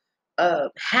to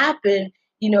happen,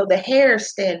 the hairs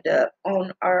stand up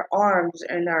on our arms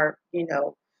and our,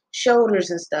 shoulders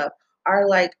and stuff. Our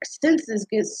like senses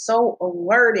get so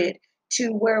alerted to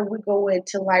where we go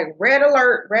into like red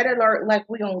alert, like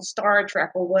we on Star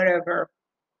Trek or whatever.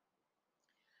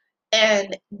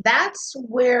 And that's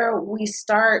where we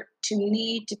start to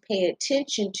need to pay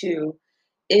attention to,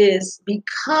 is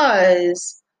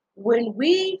because when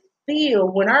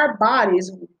our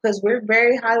bodies, because we're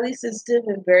very highly sensitive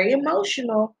and very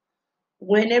emotional,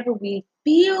 whenever we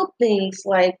feel things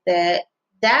like that,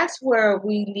 that's where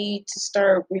we need to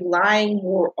start relying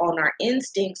more on our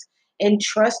instincts and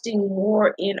trusting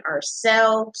more in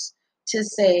ourselves to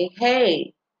say,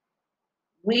 hey,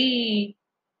 we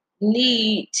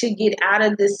need to get out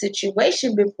of this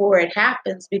situation before it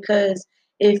happens, because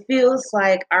it feels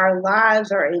like our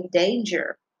lives are in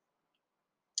danger.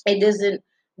 It doesn't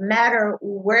matter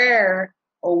where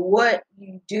or what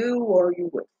you do, or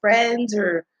you with friends,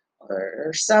 or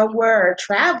somewhere, or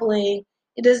traveling,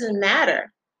 it doesn't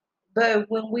matter. But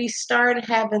when we start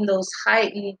having those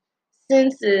heightened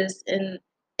senses,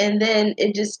 and then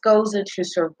it just goes into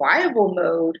survival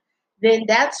mode, then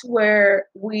that's where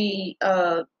we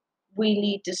we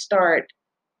need to start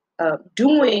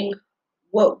doing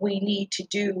what we need to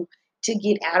do to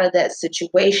get out of that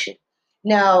situation.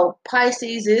 Now,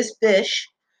 Pisces is fish.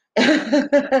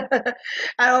 I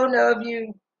don't know if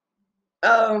you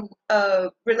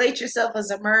relate yourself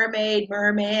as a mermaid,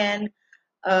 merman,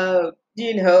 salmon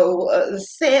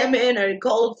or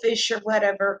goldfish or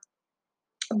whatever.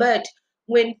 But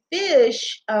when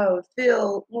fish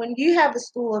feel, when you have a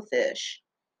school of fish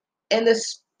and the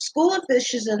school of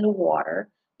fish is in the water,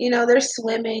 they're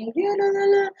swimming, la la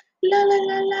la la la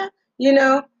la la, you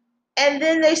know, and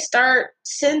then they start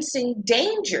sensing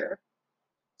danger.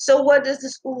 So what does the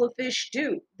school of fish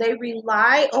do? They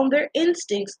rely on their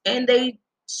instincts and they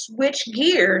switch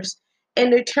gears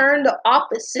and they turn the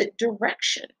opposite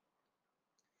direction.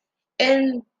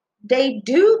 And they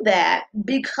do that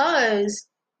because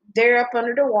they're up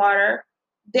under the water.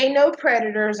 They know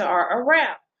predators are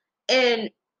around.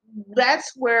 And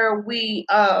that's where we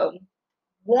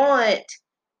want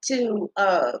to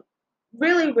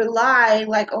really rely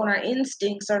like on our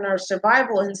instincts, on our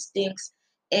survival instincts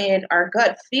and our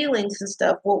gut feelings and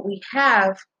stuff, what we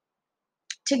have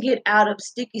to get out of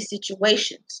sticky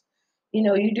situations.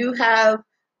 You do have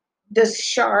this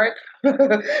shark,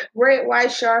 great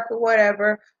white shark or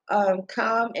whatever,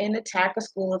 come and attack a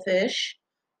school of fish.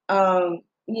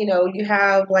 You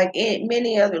have like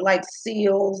many other like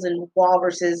seals and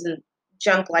walruses and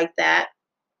junk like that.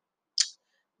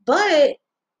 But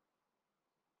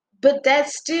that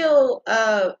still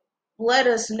let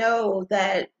us know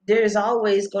that there's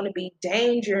always going to be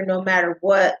danger no matter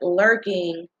what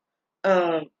lurking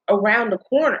around the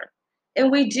corner.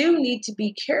 And we do need to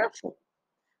be careful.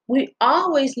 We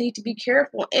always need to be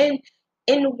careful. And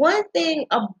one thing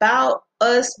about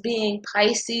us being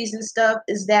Pisces and stuff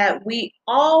is that we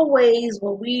always,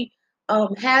 when we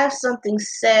have something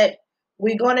set,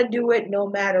 we're gonna do it no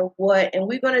matter what, and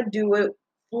we're gonna do it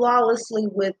flawlessly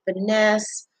with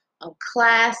finesse,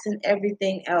 class, and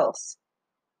everything else.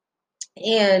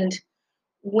 And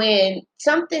when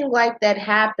something like that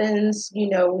happens, we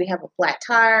have a flat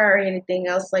tire or anything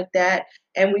else like that,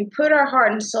 and we put our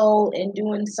heart and soul in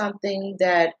doing something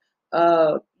that,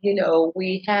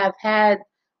 we have had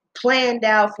planned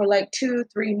out for like 2,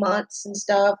 3 months and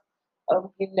stuff.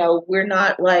 We're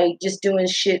not like just doing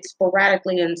shit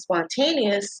sporadically and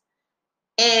spontaneous,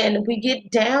 and we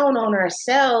get down on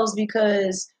ourselves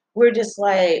because we're just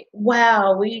like,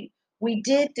 wow, we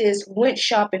did this, went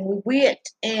shopping, we went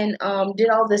and did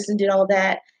all this and did all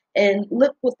that, and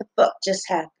look what the fuck just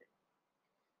happened.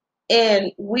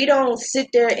 And we don't sit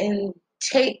there and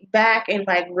take back and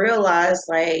like realize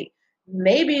like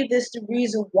maybe this the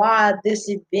reason why this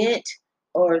event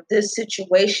or this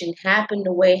situation happened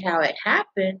the way how it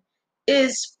happened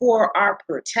is for our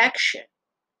protection.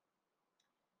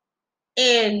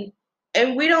 And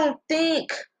and we don't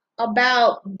think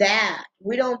about that.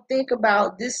 We don't think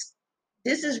about this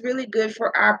is really good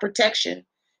for our protection.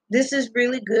 This is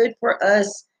really good for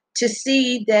us to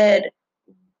see that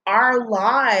our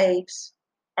lives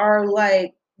are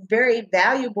like very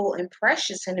valuable and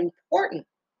precious and important.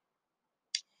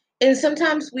 And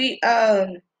sometimes we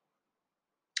get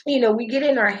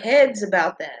in our heads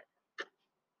about that.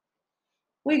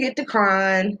 We get to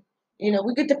crying,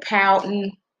 we get to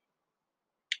pouting,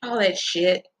 all that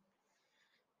shit.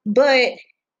 But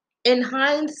in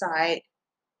hindsight,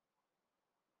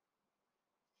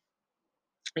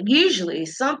 usually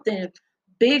something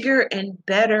bigger and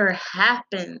better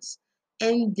happens,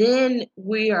 and then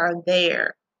we are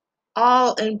there,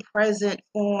 all in present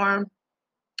form,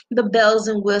 the bells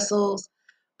and whistles.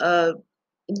 uh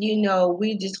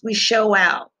we show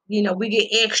out, we get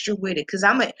extra with it because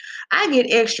I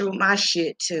get extra with my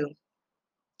shit too.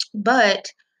 But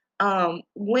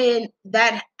when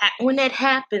that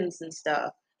happens and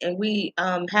stuff, and we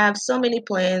have so many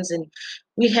plans, and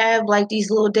we have like these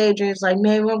little daydreams like,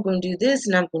 maybe I'm going to do this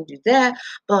and I'm going to do that,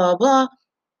 blah blah,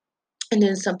 and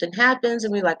then something happens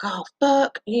and we're like, oh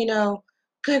fuck,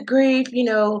 good grief,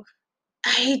 I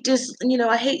hate this,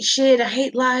 I hate shit, I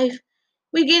hate life.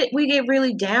 We get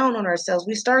really down on ourselves.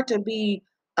 We start to be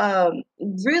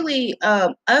really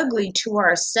ugly to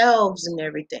ourselves and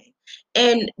everything.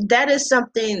 And that is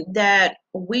something that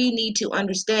we need to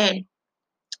understand,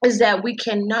 is that we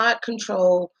cannot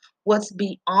control what's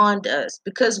beyond us,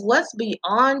 because what's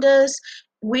beyond us,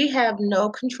 we have no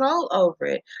control over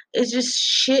it. It's just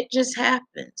shit just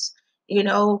happens.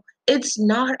 It's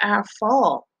not our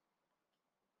fault.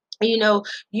 You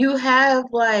have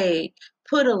like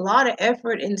put a lot of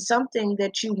effort in something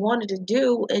that you wanted to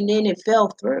do and then it fell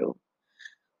through.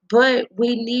 But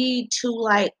we need to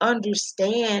like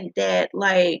understand that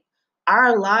like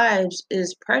our lives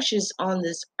is precious on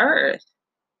this earth,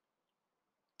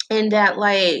 and that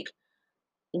like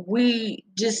we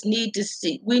need to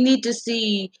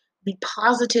see the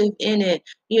positive in it.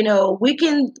 We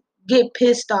can get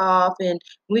pissed off, and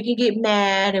we can get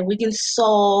mad, and we can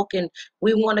sulk, and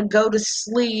we want to go to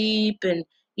sleep, and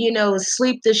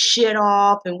sleep the shit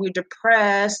off, and we're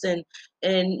depressed, and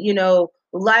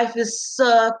life is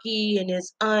sucky and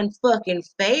it's unfucking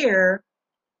fair.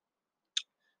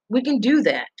 We can do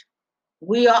that.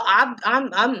 We all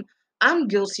I'm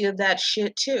guilty of that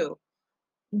shit too.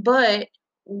 But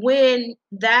when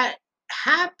that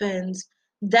happens,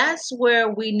 that's where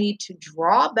we need to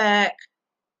draw back,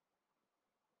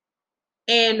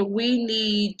 and we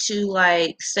need to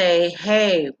like say,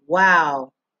 hey,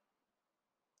 wow,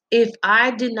 if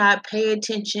I did not pay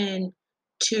attention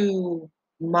to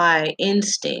my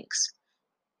instincts,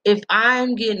 if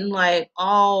I'm getting like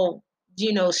all,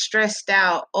 stressed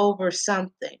out over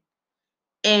something,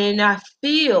 and I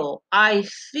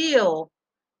feel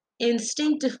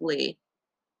instinctively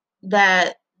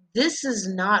that this is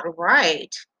not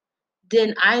right,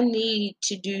 then I need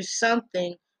to do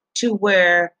something to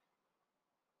where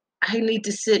I need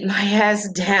to sit my ass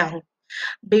down,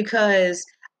 because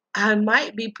I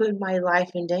might be putting my life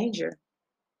in danger.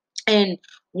 And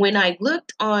when I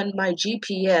looked on my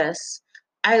GPS,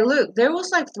 there was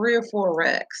like 3 or 4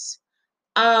 wrecks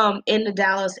in the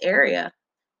Dallas area.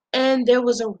 And there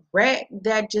was a wreck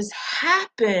that just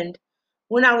happened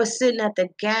when I was sitting at the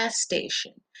gas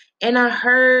station. And I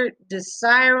heard the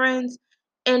sirens,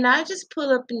 and I just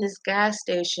pulled up in this gas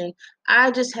station.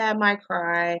 I just had my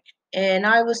cry, and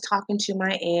I was talking to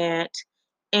my aunt,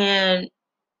 and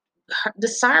the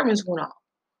sirens went off.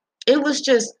 It was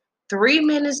just 3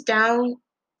 minutes down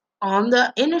on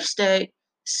the interstate,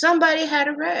 somebody had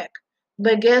a wreck.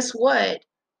 But guess what?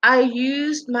 I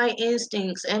used my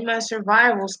instincts and my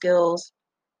survival skills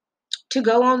to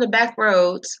go on the back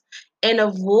roads and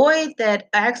avoid that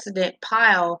accident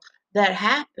pile that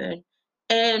happened,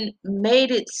 and made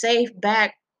it safe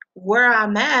back where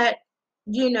I'm at,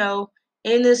 you know,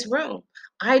 in this room.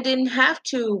 I didn't have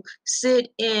to sit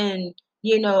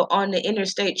on the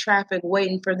interstate traffic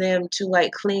waiting for them to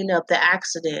like clean up the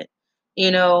accident.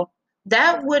 You know,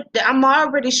 I'm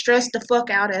already stressed the fuck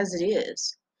out as it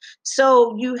is.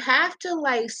 So you have to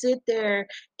like sit there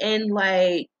and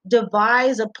like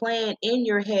devise a plan in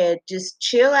your head. Just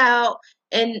chill out,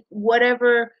 and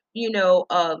whatever,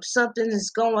 something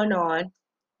is going on,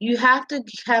 you have to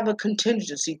have a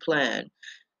contingency plan.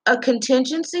 A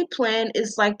contingency plan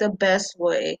is like the best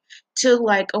way to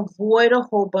like avoid a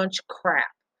whole bunch of crap.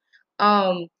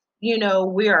 Um,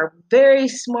 we are very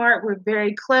smart, we're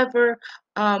very clever,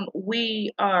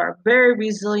 we are very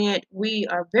resilient, we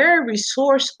are very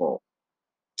resourceful.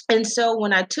 And so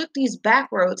when I took these back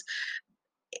roads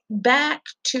back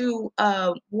to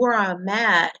where I'm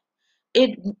at,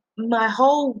 it my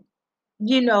whole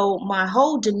my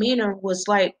whole demeanor was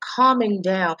like calming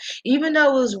down, even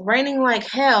though it was raining like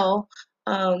hell.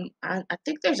 I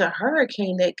think there's a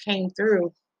hurricane that came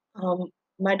through. Um,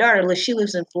 my daughter, she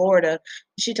lives in Florida.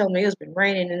 She told me it's been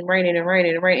raining and raining and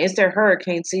raining and raining. It's their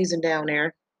hurricane season down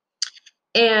there,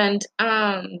 and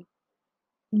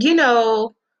you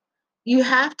know you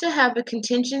have to have a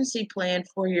contingency plan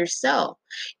for yourself,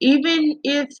 even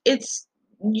if it's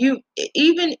you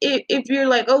even if you're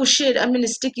like, oh shit, I'm in a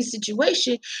sticky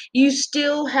situation. You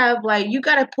still have like, you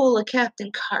got to pull a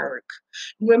Captain Kirk.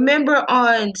 Remember,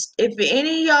 on if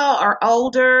any of y'all are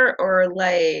older, or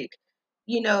like,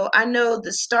 I know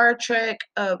the Star Trek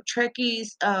Trekkies,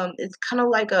 it's kind of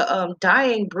like a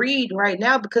dying breed right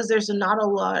now, because it's not a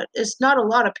lot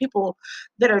of people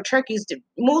that are Trekkies.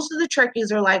 Most of the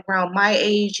Trekkies are like around my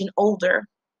age and older.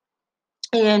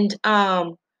 And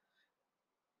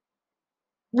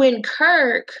when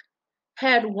Kirk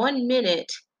had 1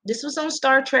 minute, this was on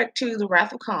Star Trek II, The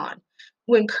Wrath of Khan.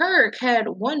 When Kirk had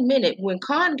 1 minute, when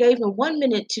Khan gave him 1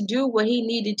 minute to do what he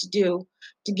needed to do,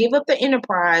 to give up the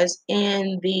Enterprise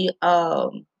and the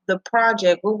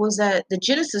project, what was that? The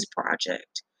Genesis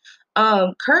project.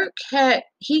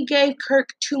 He gave Kirk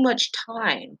too much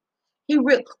time. He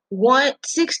re-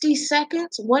 60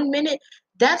 seconds, 1 minute.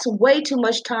 That's way too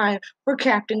much time for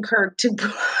Captain Kirk to.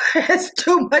 That's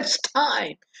too much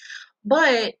time.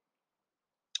 But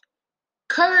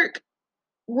Kirk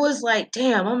was like,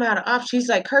 damn, I'm out of options. He's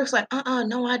like, Kirk's like,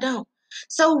 no, I don't.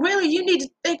 So really, you need to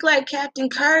think like Captain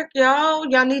Kirk, y'all.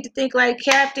 Y'all need to think like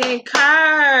Captain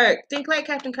Kirk. Think like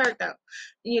Captain Kirk, though.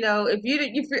 If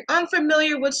you're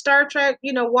unfamiliar with Star Trek,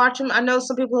 watch them. I know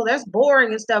some people, that's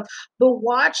boring and stuff, but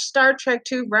watch Star Trek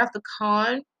II: Wrath of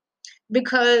Khan,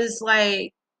 because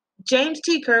like James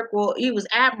T. Kirk, well, he was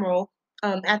Admiral.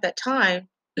 at that time,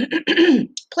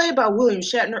 played by William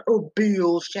Shatner or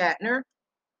Bill Shatner.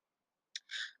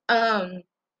 Um,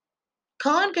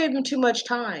 Khan gave him too much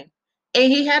time,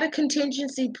 and he had a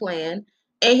contingency plan,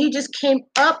 and he just came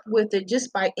up with it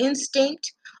just by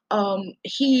instinct.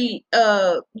 He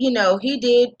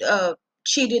did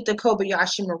cheated the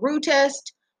Kobayashi Maru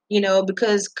test,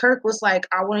 because Kirk was like,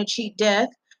 I want to cheat death,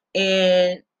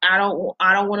 and I don't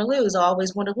want to lose. I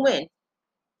always want to win,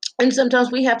 and sometimes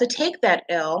we have to take that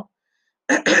L.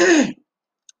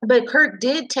 But Kirk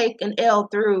did take an L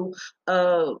through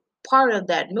uh part of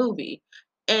that movie.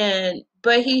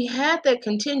 But he had that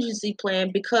contingency plan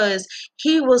because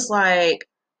he was like,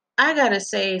 I gotta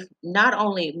save not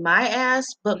only my ass,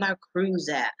 but my crew's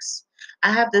ass.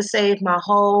 I have to save my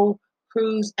whole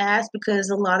crew's ass because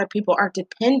a lot of people are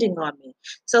depending on me.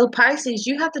 So Pisces,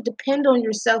 you have to depend on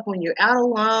yourself when you're out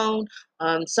alone,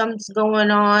 something's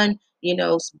going on,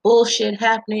 bullshit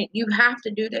happening. You have to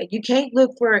do that. You can't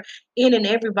look for in and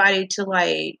everybody to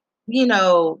like,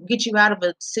 get you out of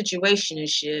a situation and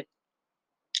shit.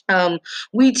 um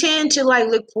we tend to like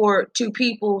look for two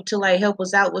people to like help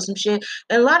us out with some shit,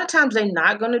 and a lot of times they're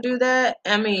not going to do that.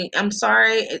 I mean, I'm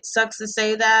sorry, it sucks to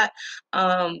say that.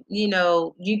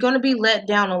 You're going to be let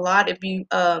down a lot if you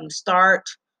start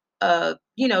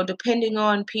depending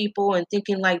on people and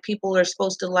thinking like people are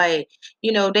supposed to like,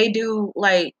 they do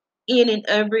like in and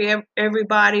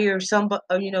everybody or some of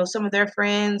their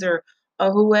friends or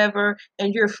whoever,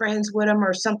 and you're friends with them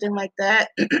or something like that.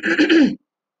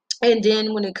 And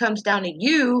then when it comes down to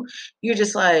you, you're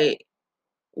just like,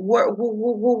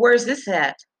 where's this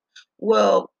at?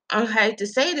 Well, I hate to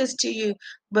say this to you,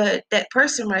 but that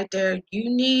person right there,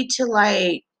 you need to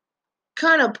like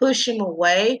kind of push him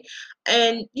away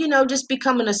and, just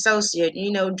become an associate,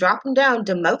 drop them down,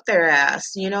 demote their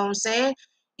ass. You know what I'm saying?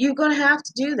 You're going to have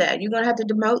to do that. You're going to have to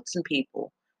demote some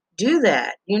people. Do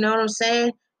that. You know what I'm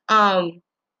saying? I'm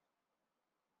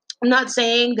not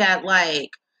saying that like,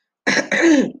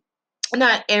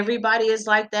 not everybody is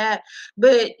like that,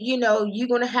 but you're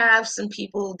gonna have some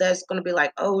people that's gonna be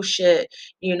like, oh shit,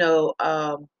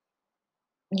 like,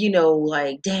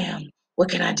 damn, what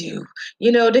can I do?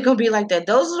 They're gonna be like that.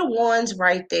 Those are the ones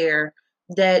right there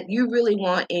that you really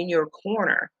want in your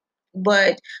corner.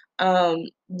 But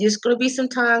there's gonna be some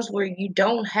times where you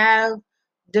don't have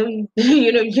them,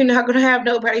 you're not gonna have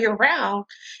nobody around,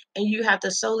 and you have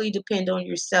to solely depend on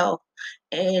yourself.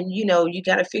 And you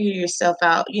gotta figure yourself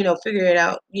out, figure it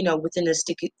out, within a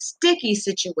sticky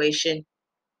situation.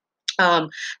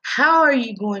 How are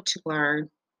you going to learn?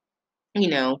 you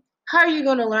know how are you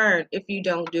going to learn if you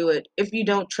don't do it, if you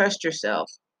don't trust yourself,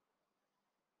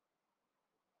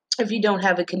 if you don't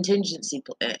have a contingency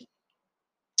plan?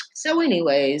 So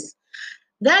anyways,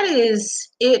 that is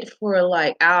it for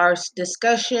like our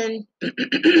discussion.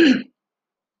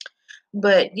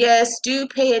 But yes, do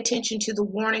pay attention to the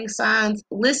warning signs,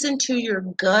 listen to your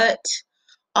gut,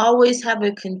 always have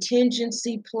a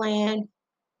contingency plan,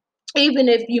 even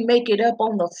if you make it up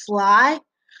on the fly.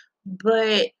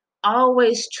 But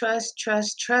always trust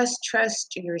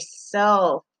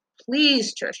yourself.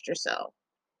 Please trust yourself,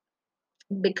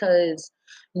 because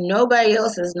nobody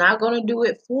else is not going to do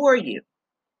it for you.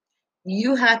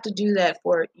 You have to do that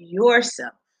for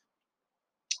yourself.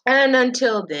 And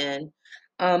until then,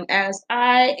 as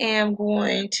I am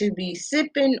going to be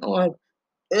sipping on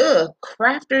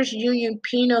Crafters Union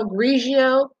Pinot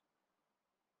Grigio,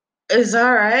 it's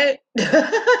all right.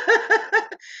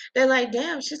 They're like,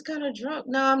 damn, she's kind of drunk.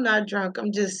 No, I'm not drunk.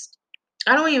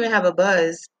 I don't even have a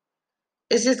buzz.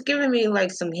 It's just giving me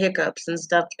like some hiccups and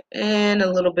stuff and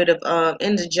a little bit of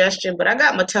indigestion, but I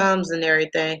got my Tums and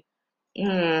everything.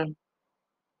 Mm.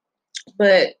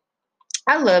 But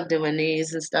I love doing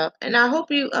these and stuff. And I hope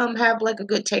you have like a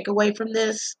good takeaway from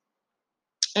this.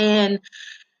 And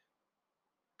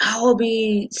I will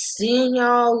be seeing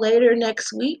y'all later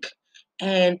next week.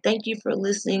 And thank you for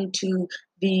listening to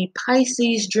the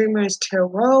Pisces Dreamers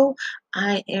Tarot.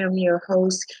 I am your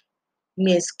host,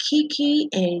 Miss Kiki,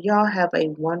 and y'all have a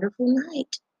wonderful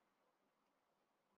night.